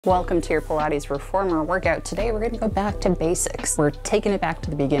Welcome to your Pilates Reformer workout. Today we're going to go back to basics. We're taking it back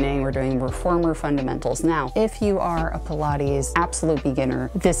to the beginning. We're doing Reformer fundamentals. Now, if you are a Pilates absolute beginner,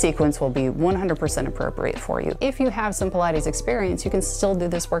 this sequence will be 100% appropriate for you. If you have some Pilates experience, you can still do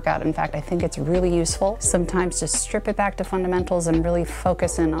this workout. In fact, I think it's really useful sometimes to strip it back to fundamentals and really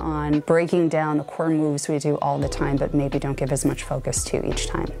focus in on breaking down the core moves we do all the time, but maybe don't give as much focus to each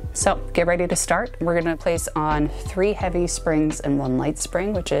time. So get ready to start. We're going to place on 3 heavy springs and 1 light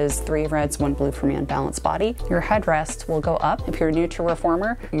spring, which is 3 reds, 1 blue for me on balanced body. Your headrest will go up. If you're new to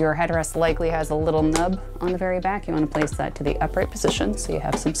Reformer, your headrest likely has a little nub on the very back. You want to place that to the upright position so you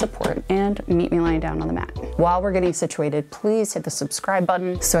have some support, and meet me lying down on the mat. While we're getting situated, please hit the subscribe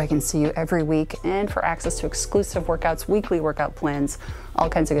button so I can see you every week, and for access to exclusive workouts, weekly workout plans, all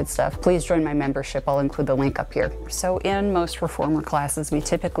kinds of good stuff, please join my membership. I'll include the link up here. So in most Reformer classes, we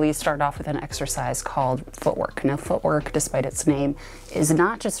typically start off with an exercise called footwork. Now, footwork, despite its name, is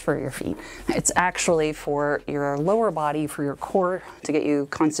not just for your feet. It's actually for your lower body, for your core, to get you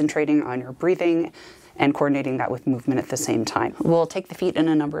concentrating on your breathing and coordinating that with movement at the same time. We'll take the feet in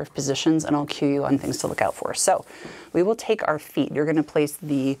a number of positions, and I'll cue you on things to look out for. So we will take our feet. You're going to place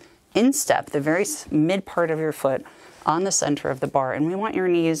the instep, the very mid part of your foot, on the center of the bar, and we want your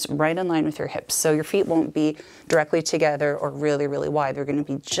knees right in line with your hips. So your feet won't be directly together or really, really wide. They're going to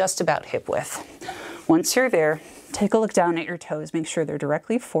be just about hip width. Once you're there, take a look down at your toes, make sure they're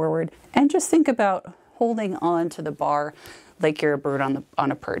directly forward, and just think about holding on to the bar like you're a bird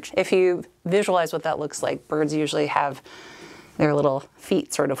on a perch. If you visualize what that looks like, birds usually have their little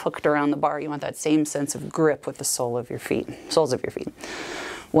feet sort of hooked around the bar. You want that same sense of grip with the soles of your feet.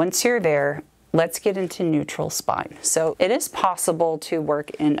 Once you're there, let's get into neutral spine. So it is possible to work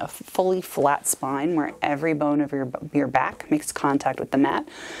in a fully flat spine where every bone of your back makes contact with the mat,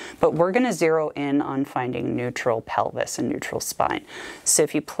 but we're going to zero in on finding neutral pelvis and neutral spine. So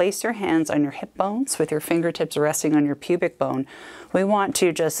if you place your hands on your hip bones with your fingertips resting on your pubic bone, we want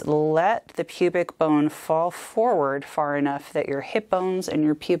to just let the pubic bone fall forward far enough that your hip bones and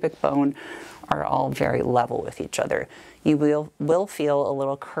your pubic bone are all very level with each other. You will feel a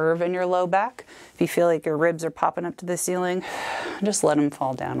little curve in your low back. If you feel like your ribs are popping up to the ceiling, just let them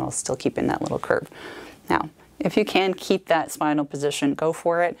fall down while still keeping that little curve. Now, if you can keep that spinal position, go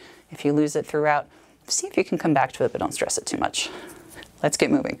for it. If you lose it throughout, see if you can come back to it, but don't stress it too much. Let's get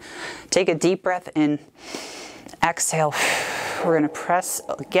moving. Take a deep breath in. Exhale. We're going to press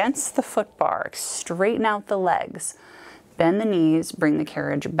against the foot bar, straighten out the legs. Bend the knees, bring the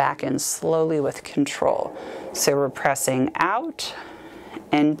carriage back in slowly with control. So we're pressing out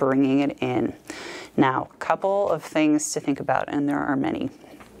and bringing it in. Now, a couple of things to think about, and there are many.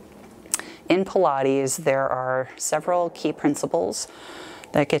 In Pilates, there are several key principles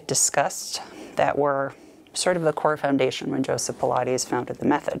that get discussed that were sort of the core foundation when Joseph Pilates founded the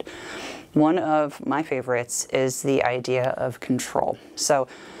method. One of my favorites is the idea of control. So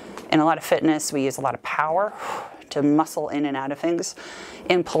in a lot of fitness, we use a lot of power to muscle in and out of things.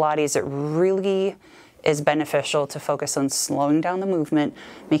 In Pilates, it really is beneficial to focus on slowing down the movement,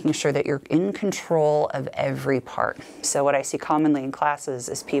 making sure that you're in control of every part. So what I see commonly in classes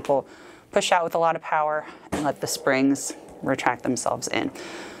is people push out with a lot of power and let the springs retract themselves in.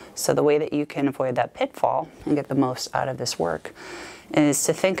 So the way that you can avoid that pitfall and get the most out of this work is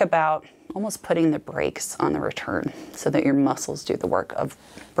to think about almost putting the brakes on the return so that your muscles do the work of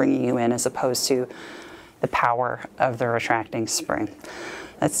bringing you in as opposed to the power of the retracting spring.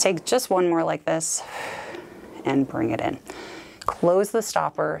 Let's take just one more like this and bring it in. Close the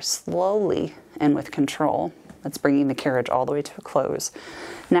stopper slowly and with control. That's bringing the carriage all the way to a close.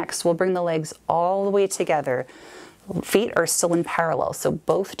 Next, we'll bring the legs all the way together. Feet are still in parallel, so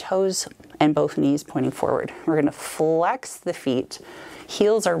both toes and both knees pointing forward. We're going to flex the feet.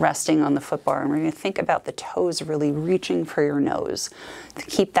 Heels are resting on the foot bar, and we're going to think about the toes really reaching for your nose to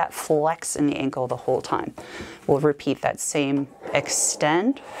keep that flex in the ankle the whole time. We'll repeat that same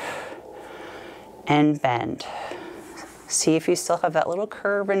extend and bend. See if you still have that little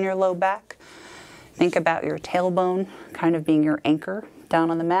curve in your low back. Think about your tailbone kind of being your anchor down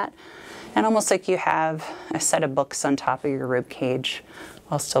on the mat, and almost like you have a set of books on top of your rib cage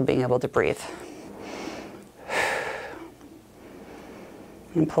while still being able to breathe.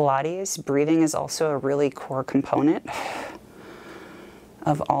 In Pilates, breathing is also a really core component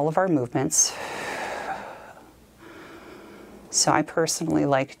of all of our movements. So I personally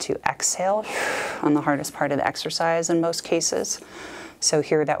like to exhale on the hardest part of the exercise in most cases. So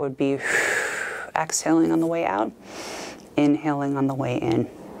here that would be exhaling on the way out, inhaling on the way in.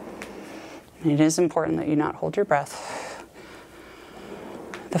 And it is important that you not hold your breath.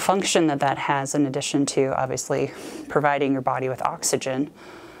 The function that that has, in addition to obviously providing your body with oxygen,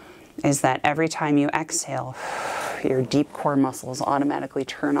 is that every time you exhale, your deep core muscles automatically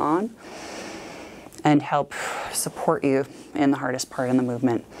turn on and help support you in the hardest part of the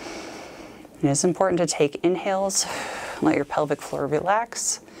movement. It is important to take inhales, let your pelvic floor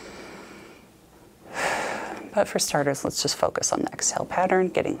relax. But for starters, let's just focus on the exhale pattern,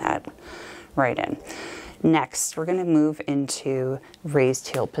 getting that right in. Next, we're going to move into raised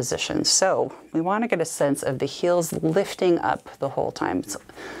heel position. So we want to get a sense of the heels lifting up the whole time. So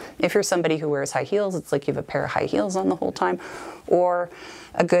if you're somebody who wears high heels, it's like you have a pair of high heels on the whole time. Or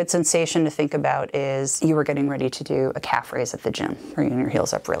a good sensation to think about is you were getting ready to do a calf raise at the gym, bringing your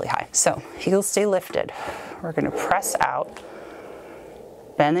heels up really high. So heels stay lifted. We're going to press out.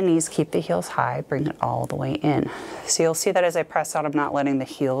 Bend the knees, keep the heels high, bring it all the way in. So you'll see that as I press out, I'm not letting the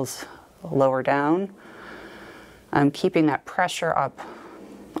heels lower down. I'm keeping that pressure up,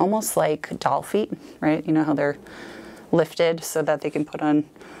 almost like doll feet, right? You know how they're lifted so that they can put on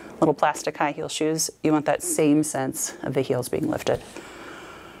little plastic high heel shoes? You want that same sense of the heels being lifted.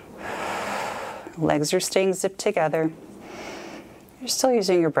 Legs are staying zipped together. You're still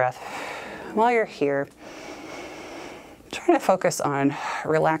using your breath. While you're here, trying to focus on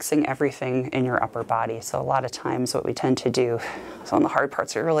relaxing everything in your upper body. So a lot of times what we tend to do, so on the hard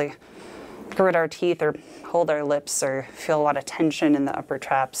parts, we really grit our teeth or hold our lips or feel a lot of tension in the upper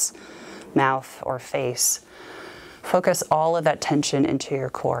traps, mouth, or face. Focus all of that tension into your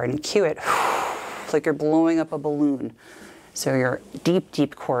core and cue it like you're blowing up a balloon. So your deep,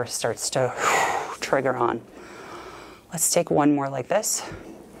 deep core starts to trigger on. Let's take one more like this.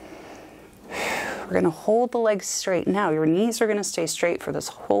 We're going to hold the legs straight. Now your knees are going to stay straight for this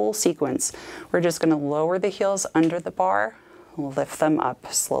whole sequence. We're just going to lower the heels under the bar, lift them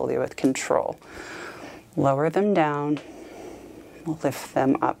up slowly with control. Lower them down, lift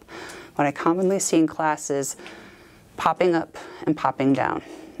them up. What I commonly see in class is popping up and popping down.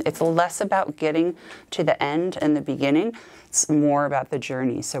 It's less about getting to the end and the beginning. It's more about the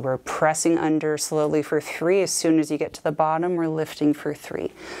journey. So we're pressing under slowly for 3. As soon as you get to the bottom, we're lifting for 3.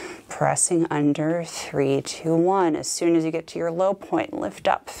 Pressing under, 3, 2, 1. As soon as you get to your low point, lift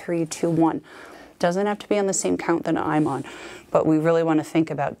up, 3, 2, 1. Doesn't have to be on the same count that I'm on, but we really want to think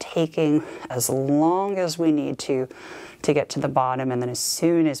about taking as long as we need to get to the bottom, and then as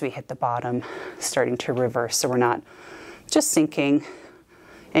soon as we hit the bottom, starting to reverse so we're not just sinking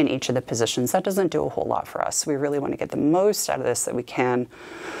in each of the positions. That doesn't do a whole lot for us. We really want to get the most out of this that we can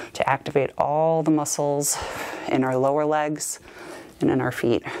to activate all the muscles in our lower legs and in our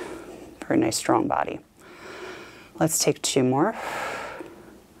feet for a nice strong body. Let's take 2 more.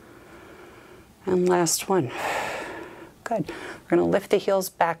 And last one. Good. We're going to lift the heels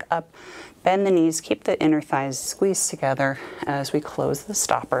back up, bend the knees, keep the inner thighs squeezed together as we close the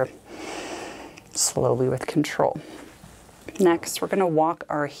stopper, slowly with control. Next, we're going to walk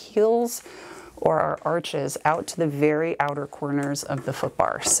our heels or our arches out to the very outer corners of the foot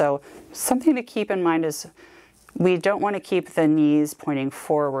bar. So something to keep in mind is we don't want to keep the knees pointing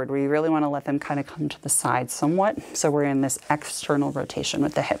forward. We really want to let them kind of come to the side somewhat. So we're in this external rotation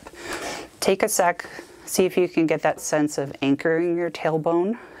with the hip. Take a sec, see if you can get that sense of anchoring your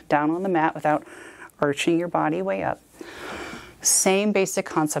tailbone down on the mat without arching your body way up. Same basic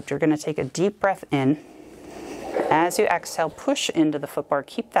concept. You're going to take a deep breath in. As you exhale, push into the foot bar.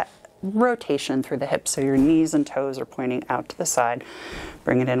 Keep that rotation through the hips so your knees and toes are pointing out to the side.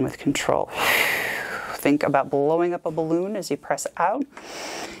 Bring it in with control. Think about blowing up a balloon as you press out.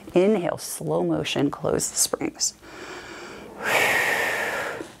 Inhale, slow motion, close the springs.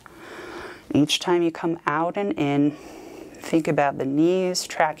 Each time you come out and in, think about the knees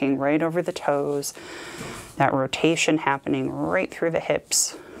tracking right over the toes, that rotation happening right through the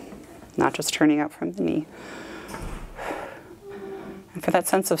hips, not just turning out from the knee. And for that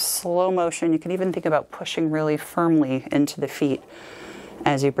sense of slow motion, you can even think about pushing really firmly into the feet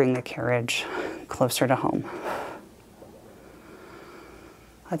as you bring the carriage closer to home.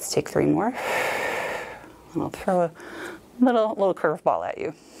 Let's take 3 more. And I'll throw a little curveball at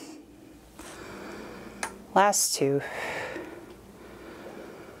you. Last 2.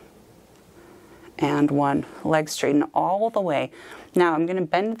 And 1. Legs straighten all the way. Now I'm going to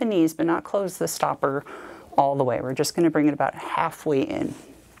bend the knees but not close the stopper all the way. We're just going to bring it about halfway in.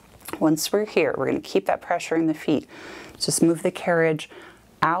 Once we're here, we're going to keep that pressure in the feet. Just move the carriage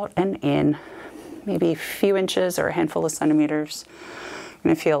out and in, maybe a few inches or a handful of centimeters. You're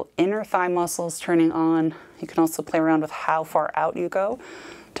going to feel inner thigh muscles turning on. You can also play around with how far out you go.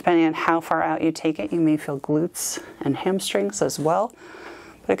 Depending on how far out you take it, you may feel glutes and hamstrings as well.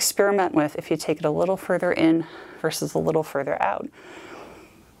 But experiment with if you take it a little further in versus a little further out.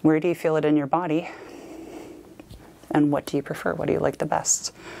 Where do you feel it in your body? And what do you prefer? What do you like the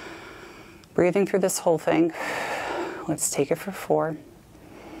best? Breathing through this whole thing. Let's take it for 4,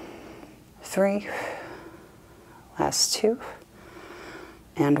 3, last 2,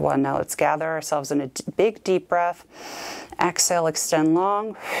 and 1. Now let's gather ourselves in a big deep breath. Exhale, extend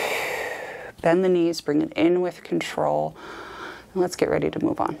long. Bend the knees, bring it in with control. And let's get ready to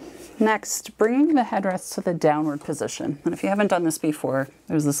move on. Next, bringing the headrest to the downward position. And if you haven't done this before,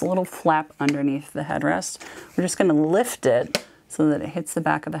 there's this little flap underneath the headrest. We're just going to lift it so that it hits the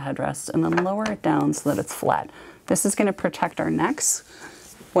back of the headrest and then lower it down so that it's flat. This is going to protect our necks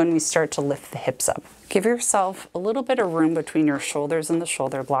when we start to lift the hips up. Give yourself a little bit of room between your shoulders and the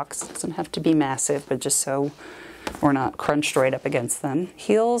shoulder blocks. It doesn't have to be massive, but just so we're not crunched right up against them.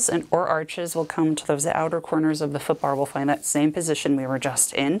 Heels or arches will come to those outer corners of the foot bar. We'll find that same position we were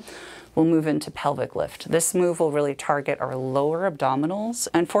just in. We'll move into pelvic lift. This move will really target our lower abdominals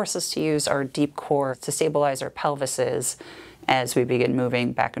and force us to use our deep core to stabilize our pelvises as we begin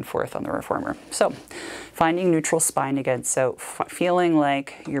moving back and forth on the reformer. So finding neutral spine again. So feeling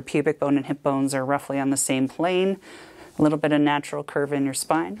like your pubic bone and hip bones are roughly on the same plane. A little bit of natural curve in your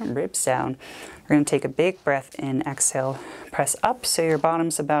spine, ribs down. We're going to take a big breath in, exhale, press up so your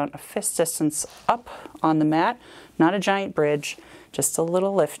bottom's about a fist distance up on the mat. Not a giant bridge, just a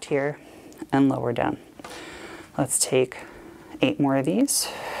little lift here, and lower down. Let's take 8 more of these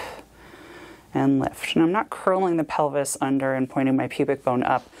and lift. And I'm not curling the pelvis under and pointing my pubic bone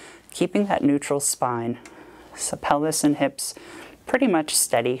up, keeping that neutral spine. So pelvis and hips pretty much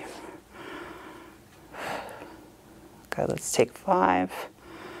steady. Okay, let's take 5.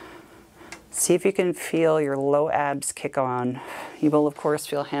 See if you can feel your low abs kick on. You will, of course,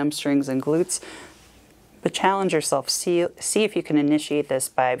 feel hamstrings and glutes, but challenge yourself. See if you can initiate this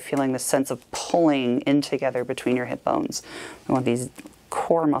by feeling the sense of pulling in together between your hip bones. You want these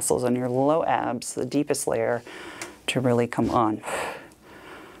core muscles on your low abs, the deepest layer, to really come on.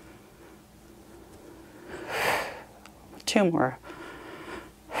 2 more.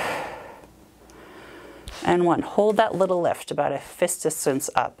 And 1. Hold that little lift about a fist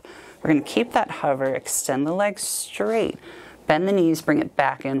distance up. We're going to keep that hover, extend the legs straight, bend the knees, bring it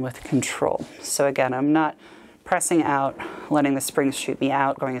back in with control. So again, I'm not pressing out, letting the springs shoot me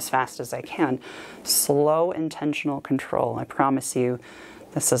out, going as fast as I can. Slow, intentional control. I promise you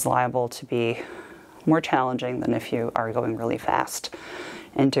this is liable to be more challenging than if you are going really fast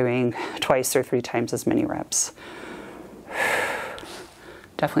and doing 2 or 3 times as many reps.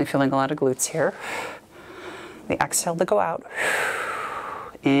 Definitely feeling a lot of glutes here. We exhale to go out.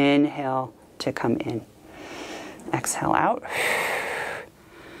 Inhale to come in. Exhale out.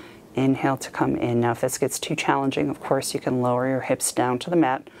 Inhale to come in. Now if this gets too challenging, of course you can lower your hips down to the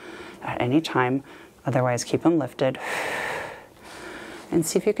mat at any time. Otherwise keep them lifted. And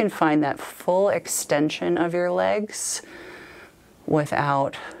see if you can find that full extension of your legs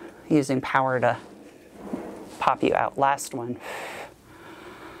without using power to pop you out. Last one.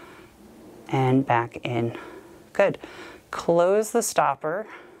 And back in. Good. Close the stopper.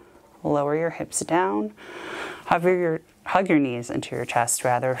 Lower your hips down. Hug your knees into your chest,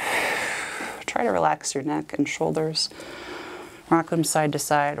 rather. Try to relax your neck and shoulders. Rock them side to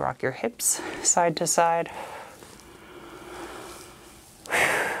side. Rock your hips side to side.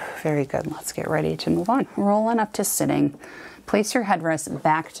 Very good. Let's get ready to move on. Roll on up to sitting. Place your headrest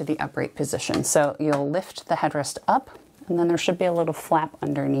back to the upright position. So you'll lift the headrest up, and then there should be a little flap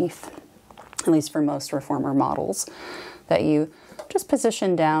underneath, at least for most reformer models, that you just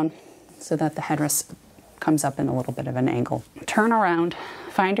position down so that the headrest comes up in a little bit of an angle. Turn around,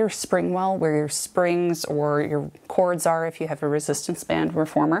 find your spring well where your springs or your cords are if you have a resistance band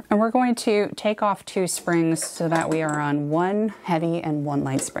reformer. And we're going to take off 2 springs so that we are on 1 heavy and 1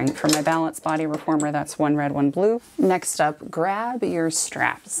 light spring. For my balanced body reformer, that's 1 red, 1 blue. Next up, grab your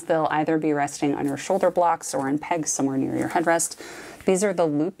straps. They'll either be resting on your shoulder blocks or in pegs somewhere near your headrest. These are the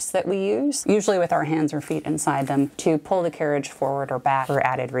loops that we use, usually with our hands or feet inside them, to pull the carriage forward or back for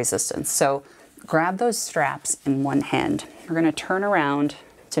added resistance. So grab those straps in 1 hand. You're going to turn around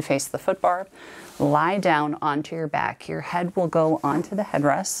to face the foot bar. Lie down onto your back. Your head will go onto the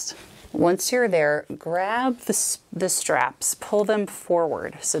headrest. Once you're there, grab the straps, pull them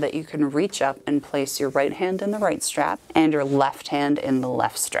forward so that you can reach up and place your right hand in the right strap and your left hand in the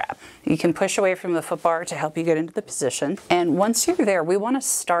left strap. You can push away from the foot bar to help you get into the position. And once you're there, we want to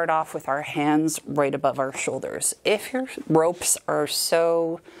start off with our hands right above our shoulders. If your ropes are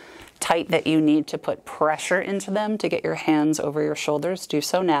so tight that you need to put pressure into them to get your hands over your shoulders, do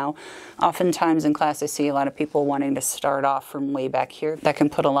so now. Oftentimes in class I see a lot of people wanting to start off from way back here. That can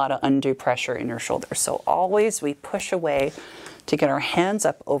put a lot of undue pressure in your shoulders. So always we push away to get our hands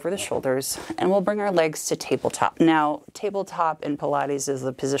up over the shoulders, and we'll bring our legs to tabletop. Now, tabletop in Pilates is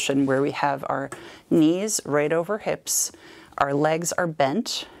the position where we have our knees right over hips, our legs are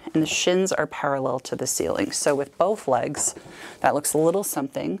bent, and the shins are parallel to the ceiling. So with both legs, that looks a little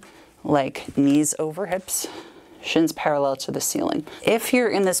something like knees over hips, shins parallel to the ceiling. If you're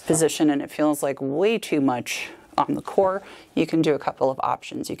in this position and it feels like way too much on the core, you can do a couple of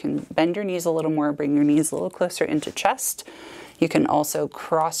options. You can bend your knees a little more, bring your knees a little closer into chest. You can also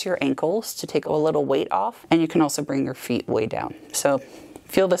cross your ankles to take a little weight off, and you can also bring your feet way down. So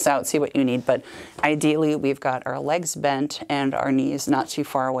feel this out, see what you need, but ideally we've got our legs bent and our knees not too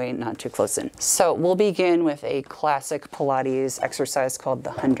far away, not too close in. So we'll begin with a classic Pilates exercise called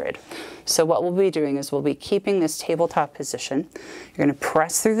the 100. So what we'll be doing is we'll be keeping this tabletop position. You're gonna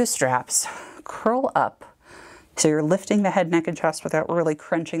press through the straps, curl up, so you're lifting the head, neck, and chest without really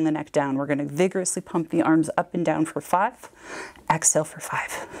crunching the neck down. We're gonna vigorously pump the arms up and down for 5. Exhale for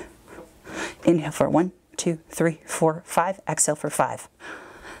 5. Inhale for 1, 2, 3, 4, 5. Exhale for 5.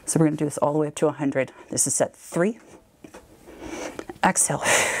 So we're gonna do this all the way up to 100. This is set 3. Exhale.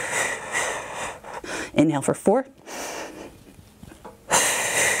 Inhale for 4.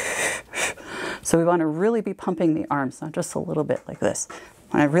 So we wanna really be pumping the arms, not just a little bit like this.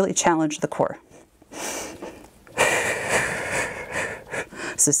 I wanna really challenge the core.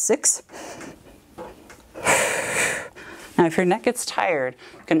 This is 6. Now, if your neck gets tired,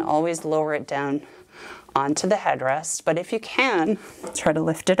 you can always lower it down onto the headrest, but if you can, try to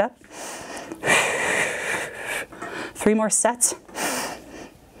lift it up. 3 more sets.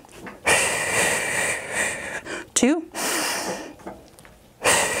 2.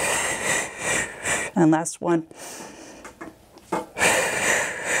 And last one.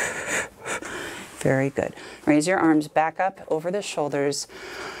 Very good. Raise your arms back up over the shoulders.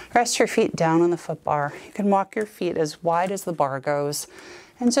 Rest your feet down on the foot bar. You can walk your feet as wide as the bar goes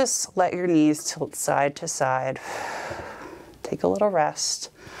and just let your knees tilt side to side. Take a little rest.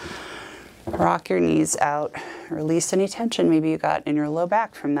 Rock your knees out. Release any tension maybe you got in your low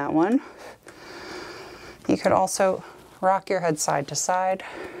back from that one. You could also rock your head side to side.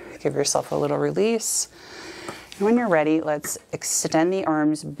 Give yourself a little release. And when you're ready, let's extend the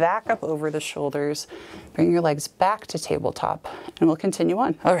arms back up over the shoulders. Bring your legs back to tabletop, and we'll continue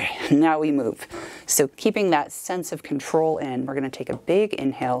on. All right, now we move. So keeping that sense of control in, we're gonna take a big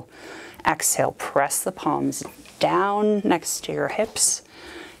inhale. Exhale, press the palms down next to your hips.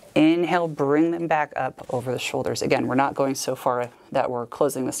 Inhale, bring them back up over the shoulders. Again, we're not going so far that we're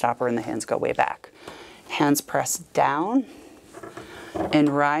closing the stopper and the hands go way back. Hands press down. And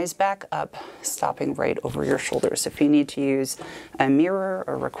rise back up, stopping right over your shoulders. If you need to use a mirror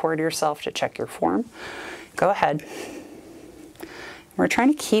or record yourself to check your form, go ahead. We're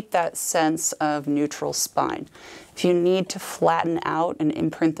trying to keep that sense of neutral spine. If you need to flatten out and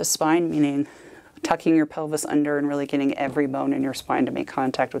imprint the spine, meaning tucking your pelvis under and really getting every bone in your spine to make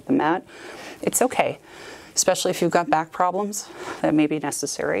contact with the mat, it's okay. Especially if you've got back problems, that may be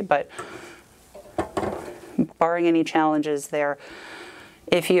necessary, but barring any challenges there,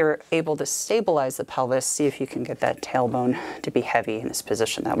 if you're able to stabilize the pelvis, see if you can get that tailbone to be heavy in this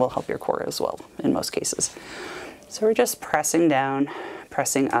position. That will help your core as well in most cases. So we're just pressing down,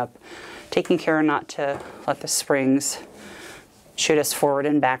 pressing up, taking care not to let the springs shoot us forward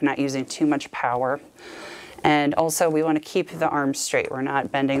and back, not using too much power. And also we want to keep the arms straight. We're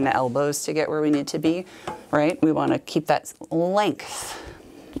not bending the elbows to get where we need to be, right? We want to keep that length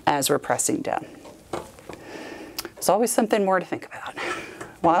as we're pressing down. There's always something more to think about.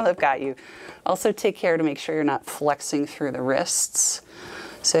 While I've got you, also take care to make sure you're not flexing through the wrists.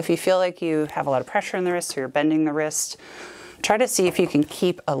 So if you feel like you have a lot of pressure in the wrist or you're bending the wrist, try to see if you can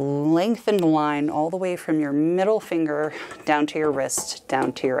keep a lengthened line all the way from your middle finger down to your wrist,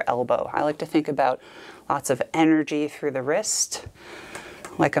 down to your elbow. I like to think about lots of energy through the wrist,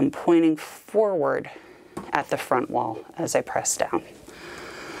 like I'm pointing forward at the front wall as I press down.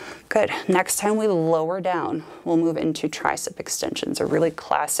 Good. Next time we lower down, we'll move into tricep extensions, a really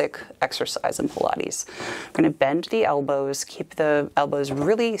classic exercise in Pilates. I'm going to bend the elbows, keep the elbows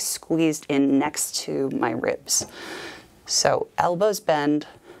really squeezed in next to my ribs. So elbows bend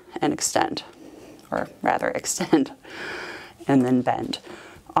and extend, or rather extend and then bend.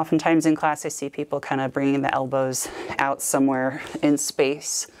 Oftentimes in class I see people kind of bringing the elbows out somewhere in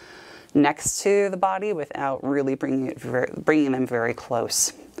space next to the body without really bringing them very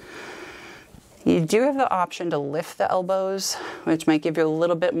close. You do have the option to lift the elbows, which might give you a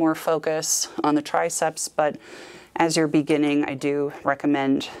little bit more focus on the triceps, but as you're beginning, I do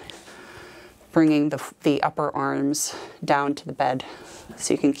recommend bringing the upper arms down to the bed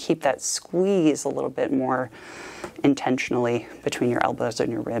so you can keep that squeeze a little bit more intentionally between your elbows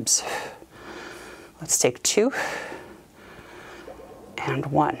and your ribs. Let's take 2 and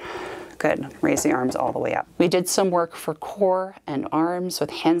 1. Good. Raise the arms all the way up. We did some work for core and arms with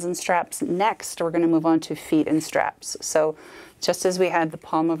hands and straps. Next, we're going to move on to feet and straps. So just as we had the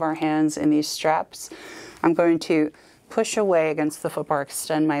palm of our hands in these straps, I'm going to push away against the foot bar,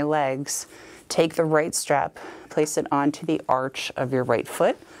 extend my legs, take the right strap, place it onto the arch of your right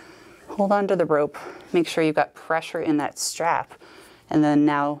foot, hold onto the rope, make sure you've got pressure in that strap, and then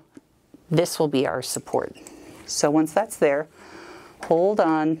now this will be our support. So once that's there, hold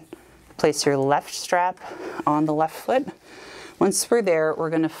on, place your left strap on the left foot. Once we're there, we're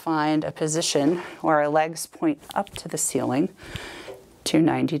going to find a position where our legs point up to the ceiling to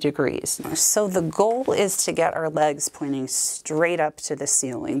 90 degrees. So the goal is to get our legs pointing straight up to the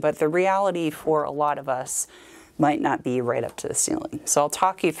ceiling, but the reality for a lot of us might not be right up to the ceiling. So I'll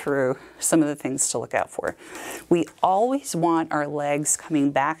talk you through some of the things to look out for. We always want our legs coming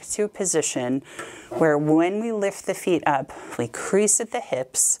back to a position where when we lift the feet up, we crease at the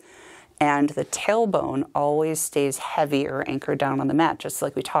hips and the tailbone always stays heavy or anchored down on the mat, just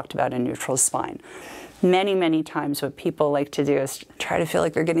like we talked about in neutral spine. Many, many times what people like to do is try to feel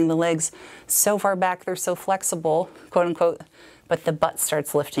like they're getting the legs so far back, they're so flexible, quote unquote, but the butt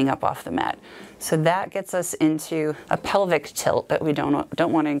starts lifting up off the mat. So that gets us into a pelvic tilt that we don't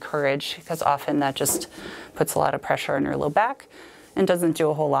want to encourage, because often that just puts a lot of pressure on your low back and doesn't do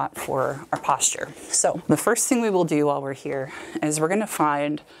a whole lot for our posture. So the first thing we will do while we're here is we're going to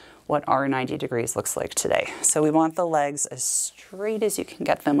find what our 90 degrees looks like today. So we want the legs as straight as you can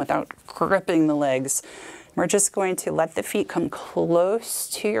get them without gripping the legs. We're just going to let the feet come close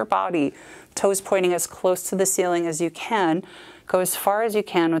to your body, toes pointing as close to the ceiling as you can. Go as far as you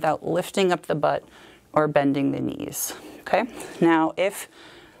can without lifting up the butt or bending the knees. Okay? Now, if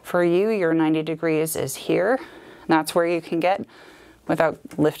for you your 90 degrees is here, that's where you can get without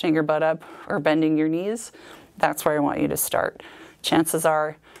lifting your butt up or bending your knees, that's where I want you to start. Chances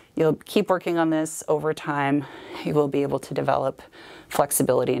are you'll keep working on this over time. You will be able to develop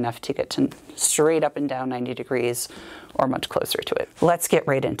flexibility enough to get to straight up and down 90 degrees or much closer to it. Let's get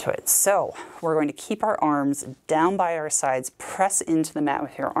right into it. So we're going to keep our arms down by our sides, press into the mat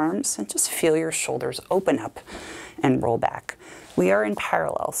with your arms, and just feel your shoulders open up and roll back. We are in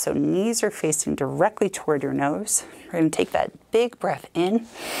parallel, so knees are facing directly toward your nose. We're going to take that big breath in.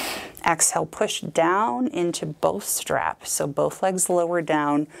 Exhale, push down into both straps. So both legs lower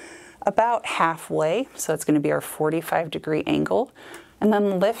down about halfway. So it's going to be our 45-degree angle. And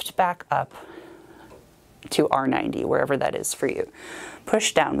then lift back up to our 90, wherever that is for you.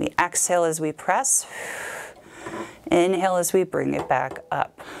 Push down. We exhale as we press. Inhale as we bring it back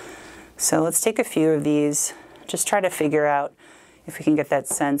up. So let's take a few of these. Just try to figure out if we can get that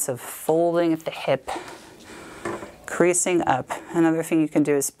sense of folding at the hip, creasing up. Another thing you can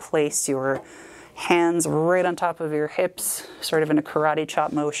do is place your hands right on top of your hips, sort of in a karate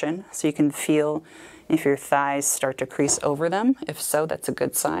chop motion, so you can feel if your thighs start to crease over them. If so, that's a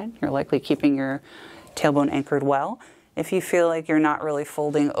good sign. You're likely keeping your tailbone anchored well. If you feel like you're not really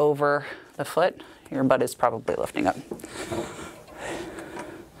folding over the foot, your butt is probably lifting up.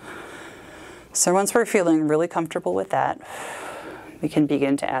 So once we're feeling really comfortable with that, we can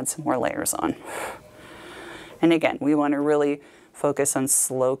begin to add some more layers on. And again, we want to really focus on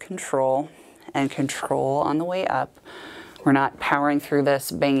slow control and control on the way up. We're not powering through this,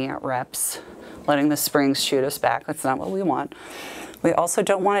 banging out reps, letting the springs shoot us back. That's not what we want. We also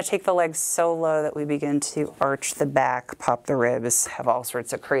don't want to take the legs so low that we begin to arch the back, pop the ribs, have all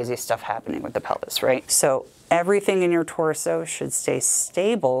sorts of crazy stuff happening with the pelvis, right? So everything in your torso should stay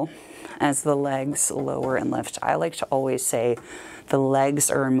stable as the legs lower and lift. I like to always say the legs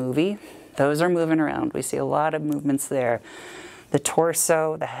are a movie. Those are moving around. We see a lot of movements there. The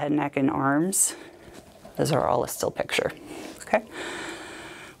torso, the head, neck, and arms, those are all a still picture. Okay?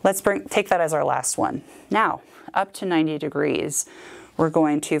 Let's take that as our last one. Now, up to 90 degrees, we're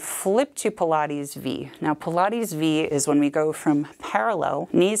going to flip to Pilates V. Now, Pilates V is when we go from parallel,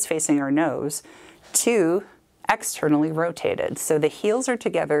 knees facing our nose, to externally rotated. So the heels are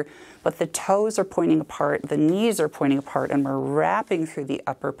together, but the toes are pointing apart, the knees are pointing apart, and we're wrapping through the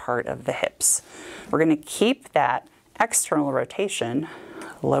upper part of the hips. We're going to keep that external rotation,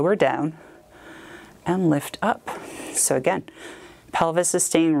 lower down, and lift up. So again, pelvis is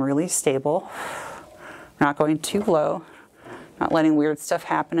staying really stable. We're not going too low, not letting weird stuff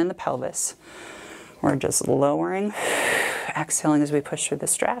happen in the pelvis. We're just lowering, exhaling as we push through the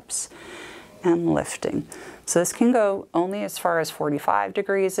straps, and lifting. So this can go only as far as 45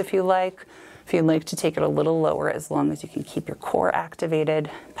 degrees if you like. If you'd like to take it a little lower, as long as you can keep your core activated,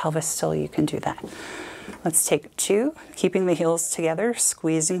 pelvis still, you can do that. Let's take 2, keeping the heels together,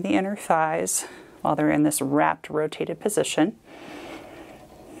 squeezing the inner thighs while they're in this wrapped, rotated position.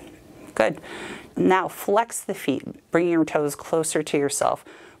 Good. Now flex the feet, bringing your toes closer to yourself.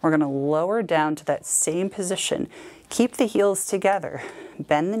 We're going to lower down to that same position. Keep the heels together.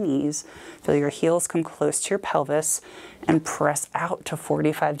 Bend the knees. Feel your heels come close to your pelvis and press out to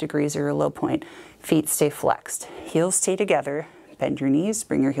 45 degrees or your low point. Feet stay flexed. Heels stay together. Bend your knees.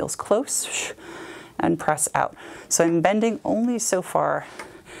 Bring your heels close and press out. So I'm bending only so far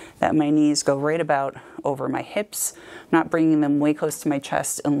that my knees go right about over my hips. I'm not bringing them way close to my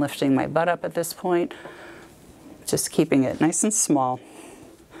chest and lifting my butt up at this point. Just keeping it nice and small.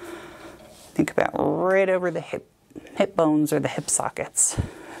 Think about right over the hip bones or the hip sockets.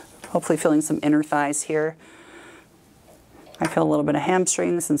 Hopefully feeling some inner thighs here. I feel a little bit of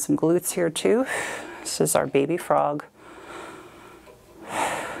hamstrings and some glutes here too. This is our baby frog.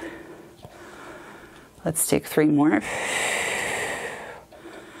 Let's take 3 more.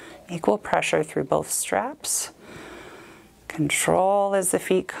 Equal pressure through both straps. Control as the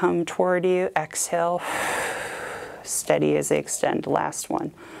feet come toward you. Exhale. Steady as they extend. Last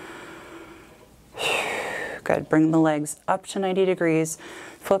one. Good. Bring the legs up to 90 degrees.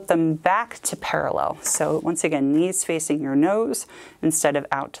 Flip them back to parallel. So once again, knees facing your nose instead of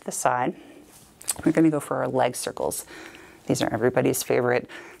out to the side. We're going to go for our leg circles. These are everybody's favorite.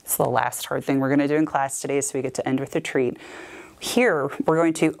 It's the last hard thing we're going to do in class today, so we get to end with a treat. Here, we're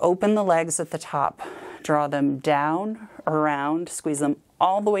going to open the legs at the top, draw them down, around, squeeze them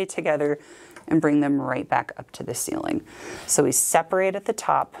all the way together, and bring them right back up to the ceiling. So we separate at the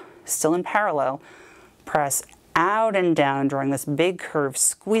top, still in parallel, press out and down, drawing this big curve,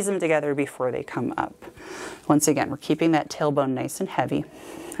 squeeze them together before they come up. Once again, we're keeping that tailbone nice and heavy,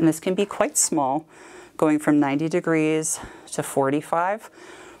 and this can be quite small, going from 90 degrees to 45.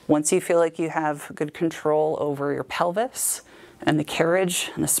 Once you feel like you have good control over your pelvis and the carriage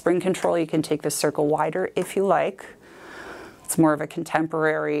and the spring control, you can take the circle wider if you like. It's more of a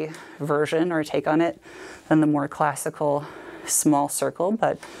contemporary version or take on it than the more classical small circle,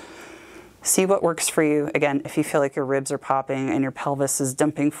 but see what works for you. Again, if you feel like your ribs are popping and your pelvis is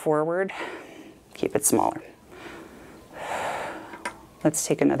dumping forward, keep it smaller. Let's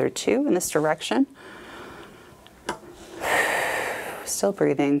take another 2 in this direction. Still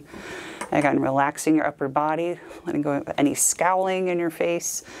breathing. Again, relaxing your upper body, letting go of any scowling in your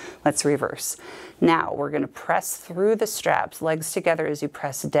face. Let's reverse. Now we're going to press through the straps, legs together as you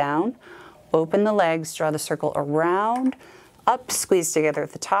press down. Open the legs, draw the circle around, up, squeeze together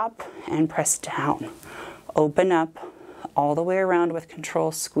at the top, and press down. Open up all the way around with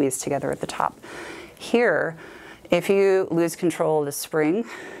control, squeeze together at the top. Here, if you lose control of the spring,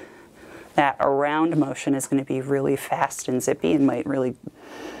 that around motion is going to be really fast and zippy and might really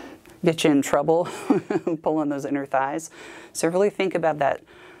get you in trouble pulling those inner thighs. So really think about that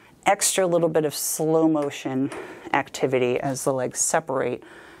extra little bit of slow motion activity as the legs separate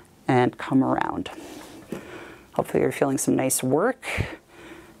and come around. Hopefully you're feeling some nice work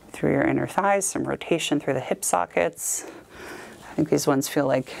through your inner thighs, some rotation through the hip sockets. I think these ones feel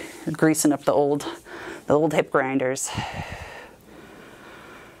like you're greasing up the old hip grinders.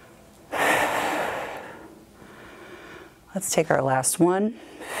 Let's take our last one.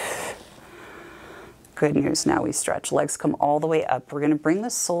 Good news, now we stretch. Legs come all the way up. We're going to bring the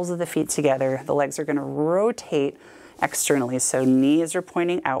soles of the feet together. The legs are going to rotate externally, so knees are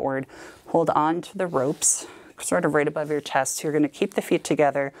pointing outward. Hold on to the ropes, sort of right above your chest. You're going to keep the feet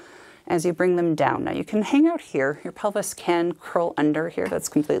together as you bring them down. Now you can hang out here. Your pelvis can curl under here. That's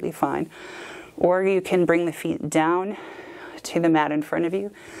completely fine. Or you can bring the feet down to the mat in front of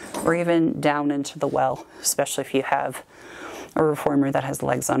you, or even down into the well, especially if you have a reformer that has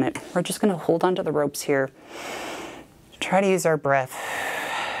legs on it. We're just going to hold onto the ropes here. Try to use our breath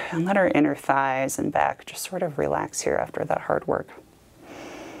and let our inner thighs and back just sort of relax here after that hard work.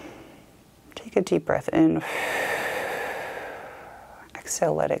 Take a deep breath in.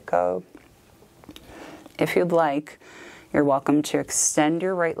 Exhale, let it go. If you'd like, you're welcome to extend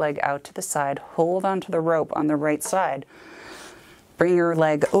your right leg out to the side. Hold onto the rope on the right side. Bring your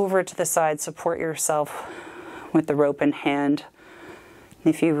leg over to the side. Support yourself with the rope in hand.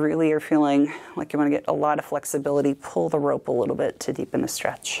 And if you really are feeling like you want to get a lot of flexibility, pull the rope a little bit to deepen the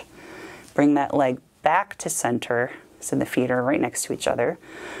stretch. Bring that leg back to center so the feet are right next to each other.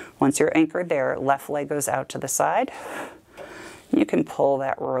 Once you're anchored there, left leg goes out to the side. You can pull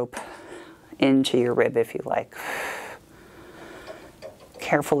that rope into your rib if you like.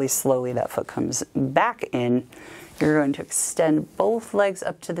 carefully, slowly, that foot comes back in. You're going to extend both legs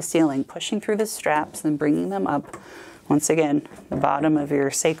up to the ceiling, pushing through the straps and bringing them up. Once again, the bottom of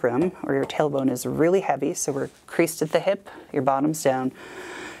your sacrum or your tailbone is really heavy, so we're creased at the hip, your bottom's down.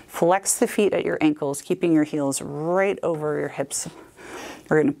 Flex the feet at your ankles, keeping your heels right over your hips.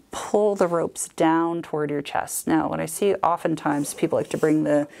 We're going to pull the ropes down toward your chest. Now, what I see oftentimes, people like to bring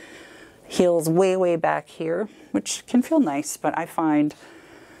the heels way, way back here, which can feel nice, but I find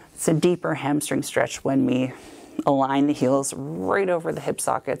it's a deeper hamstring stretch when we align the heels right over the hip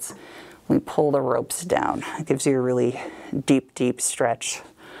sockets. We pull the ropes down. It gives you a really deep, deep stretch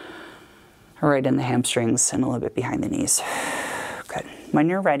right in the hamstrings and a little bit behind the knees. Good. When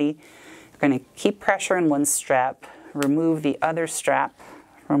you're ready, you're going to keep pressure in one strap, remove the other strap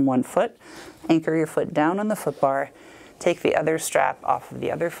from one foot, anchor your foot down on the foot bar, take the other strap off of the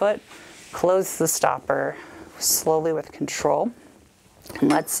other foot, close the stopper slowly with control. And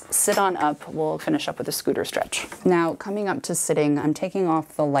let's sit on up. We'll finish up with a scooter stretch. Now, coming up to sitting, I'm taking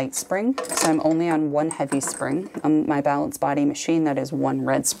off the light spring. So I'm only on one heavy spring. On my balance body machine, that is one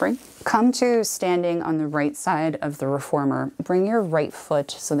red spring. Come to standing on the right side of the reformer. Bring your right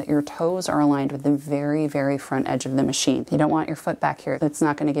foot so that your toes are aligned with the very, very front edge of the machine. You don't want your foot back here. That's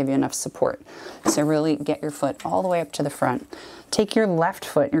not going to give you enough support. So really get your foot all the way up to the front. Take your left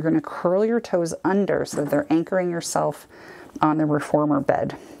foot. You're going to curl your toes under so that they're anchoring yourself on the reformer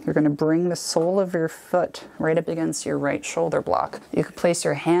bed. You're going to bring the sole of your foot right up against your right shoulder block. You can place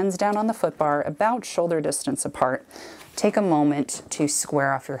your hands down on the foot bar about shoulder distance apart. Take a moment to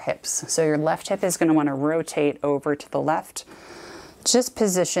square off your hips. So your left hip is going to want to rotate over to the left. Just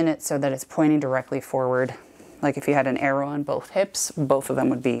position it so that it's pointing directly forward. Like if you had an arrow on both hips, both of them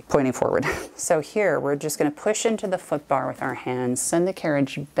would be pointing forward. So here, we're just going to push into the foot bar with our hands, send the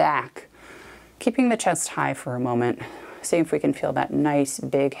carriage back, keeping the chest high for a moment. See if we can feel that nice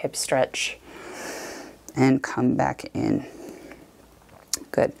big hip stretch and come back in.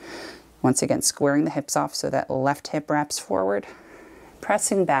 Good. Once again, squaring the hips off so that left hip wraps forward,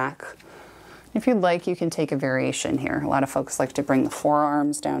 pressing back. If you'd like, you can take a variation here. A lot of folks like to bring the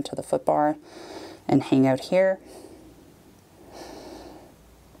forearms down to the foot bar and hang out here.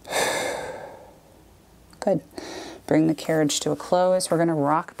 Good. Bring the carriage to a close. We're going to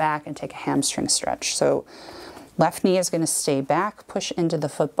rock back and take a hamstring stretch. So left knee is going to stay back, push into the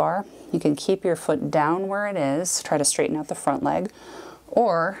foot bar. You can keep your foot down where it is, try to straighten out the front leg,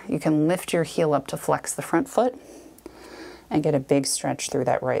 or you can lift your heel up to flex the front foot and get a big stretch through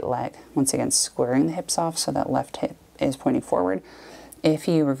that right leg. Once again, squaring the hips off so that left hip is pointing forward. If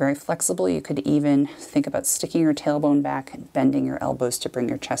you were very flexible, you could even think about sticking your tailbone back and bending your elbows to bring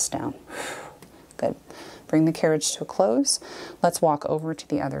your chest down. Good. Bring the carriage to a close. Let's walk over to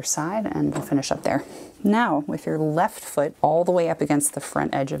the other side and we'll finish up there. Now, with your left foot all the way up against the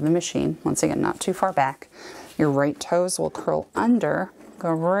front edge of the machine, once again, not too far back, your right toes will curl under,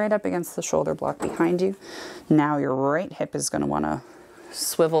 go right up against the shoulder block behind you. Now your right hip is going to want to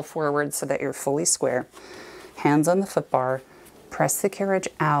swivel forward so that you're fully square. Hands on the foot bar. Press the carriage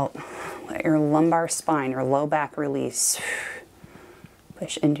out. Let your lumbar spine, your low back release.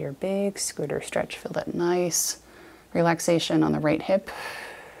 Push into your big scooter stretch. Feel that nice relaxation on the right hip.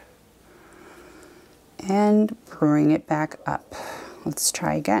 And bring it back up. Let's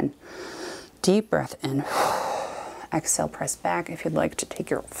try again. Deep breath in. Exhale, press back. If you'd like to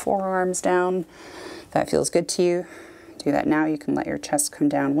take your forearms down, if that feels good to you, do that now. You can let your chest come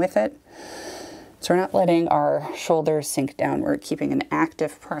down with it. So we're not letting our shoulders sink down. We're keeping an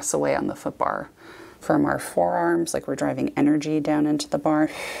active press away on the foot bar from our forearms, like we're driving energy down into the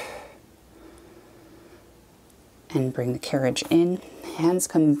bar. And bring the carriage in. Hands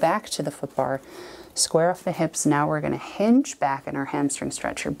come back to the foot bar. Square off the hips. Now we're going to hinge back in our hamstring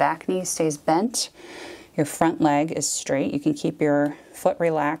stretch. Your back knee stays bent. Your front leg is straight. You can keep your foot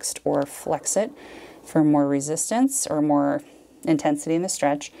relaxed or flex it for more resistance or more intensity in the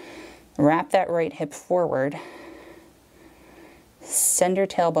stretch. Wrap that right hip forward. Send your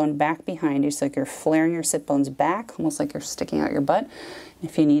tailbone back behind you so like you're flaring your sit bones back, almost like you're sticking out your butt.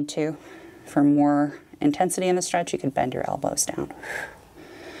 If you need to, for more intensity in the stretch, you could bend your elbows down.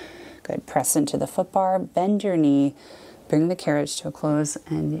 Good. Press into the foot bar, bend your knee, bring the carriage to a close,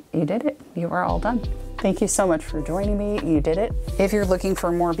 and you did it. You are all done. Thank you so much for joining me. You did it. If you're looking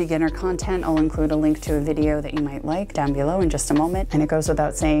for more beginner content, I'll include a link to a video that you might like down below in just a moment. And it goes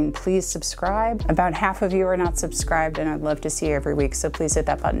without saying, please subscribe. About half of you are not subscribed, and I'd love to see you every week, so please hit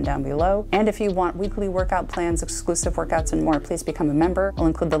that button down below. And if you want weekly workout plans, exclusive workouts, and more, please become a member. I'll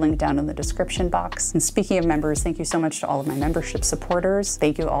include the link down in the description box. And speaking of members, thank you so much to all of my membership supporters.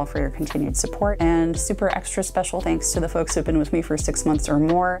 Thank you all for your continued support, and super extra special thanks to the folks who've been with me for 6 months or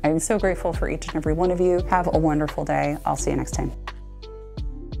more. I'm so grateful for each and every one of you. Have a wonderful day. I'll see you next time.